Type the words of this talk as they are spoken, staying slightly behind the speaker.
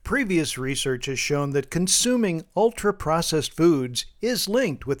Previous research has shown that consuming ultra-processed foods is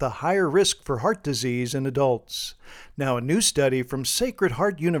linked with a higher risk for heart disease in adults. Now, a new study from Sacred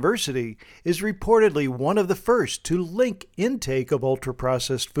Heart University is reportedly one of the first to link intake of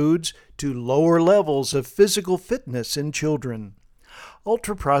ultra-processed foods to lower levels of physical fitness in children.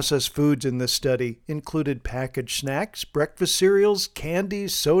 Ultra-processed foods in this study included packaged snacks, breakfast cereals,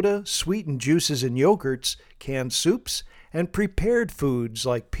 candies, soda, sweetened juices and yogurts, canned soups, and prepared foods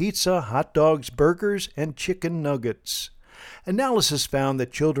like pizza, hot dogs, burgers, and chicken nuggets. Analysis found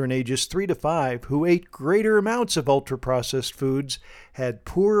that children ages 3 to 5 who ate greater amounts of ultra-processed foods had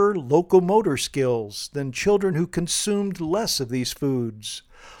poorer locomotor skills than children who consumed less of these foods.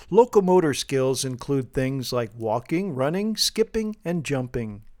 Locomotor skills include things like walking, running, skipping, and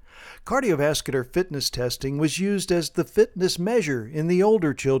jumping. Cardiovascular fitness testing was used as the fitness measure in the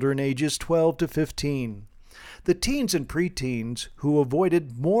older children ages 12 to 15. The teens and preteens who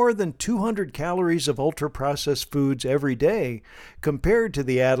avoided more than 200 calories of ultra-processed foods every day compared to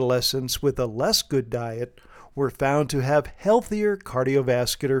the adolescents with a less good diet were found to have healthier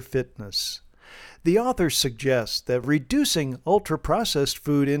cardiovascular fitness. The authors suggest that reducing ultra-processed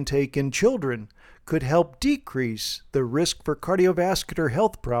food intake in children could help decrease the risk for cardiovascular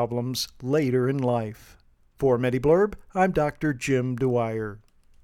health problems later in life. For MediBlurb, I'm Dr. Jim Dwyer.